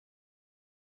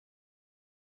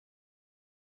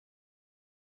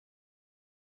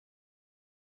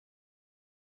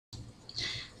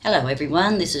Hello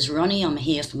everyone, this is Ronnie. I'm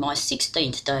here for my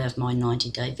 16th day of my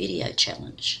 90-day video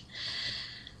challenge.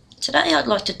 Today I'd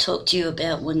like to talk to you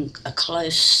about when a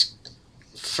close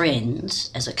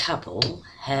friends as a couple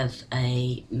have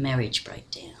a marriage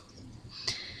breakdown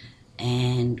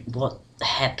and what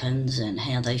happens and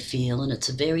how they feel, and it's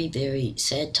a very, very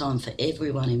sad time for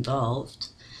everyone involved.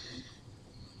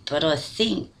 But I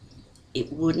think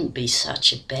it wouldn't be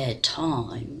such a bad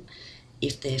time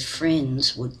if their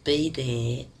friends would be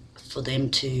there for them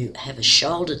to have a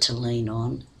shoulder to lean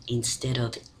on instead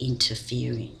of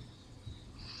interfering.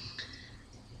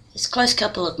 This close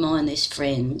couple of mine, these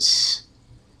friends,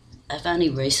 have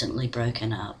only recently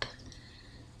broken up,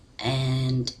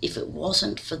 and if it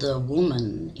wasn't for the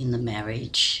woman in the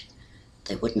marriage,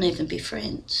 they wouldn't even be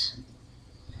friends.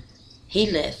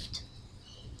 He left,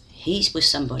 he's with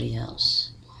somebody else,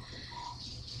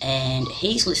 and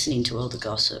he's listening to all the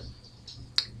gossip.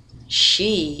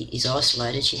 She is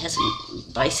isolated. She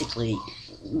hasn't basically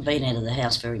been out of the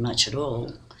house very much at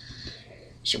all.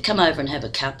 She'll come over and have a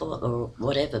couple or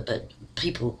whatever, but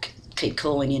people keep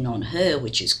calling in on her,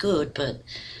 which is good. But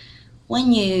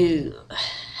when you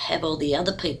have all the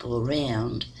other people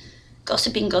around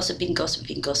gossiping,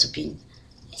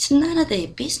 it's none of their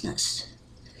business.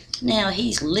 Now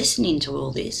he's listening to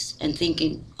all this and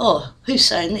thinking, oh, who's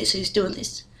saying this? Who's doing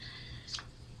this?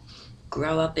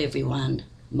 Grow up, everyone.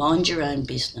 Mind your own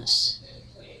business.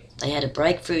 They had a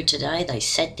breakthrough today. They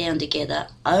sat down together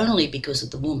only because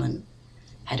of the woman,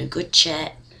 had a good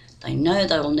chat. They know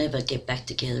they will never get back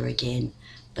together again,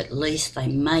 but at least they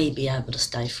may be able to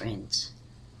stay friends.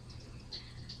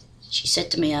 She said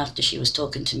to me after she was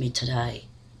talking to me today,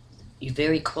 "You're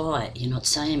very quiet, you're not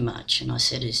saying much." And I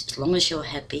said, as long as you're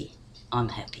happy, I'm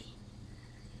happy.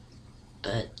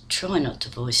 But try not to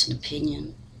voice an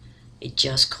opinion. It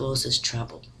just causes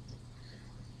trouble.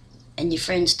 And your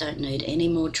friends don't need any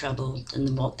more trouble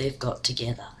than what they've got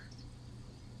together.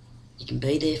 You can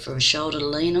be there for a shoulder to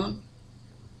lean on.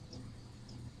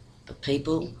 But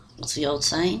people, what's the old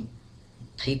saying?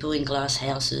 People in glass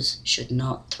houses should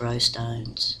not throw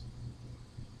stones.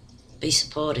 Be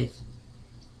supportive.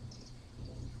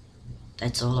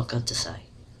 That's all I've got to say.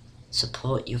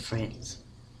 Support your friends.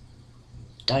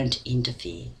 Don't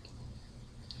interfere.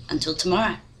 Until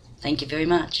tomorrow, thank you very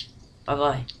much.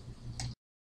 Bye-bye.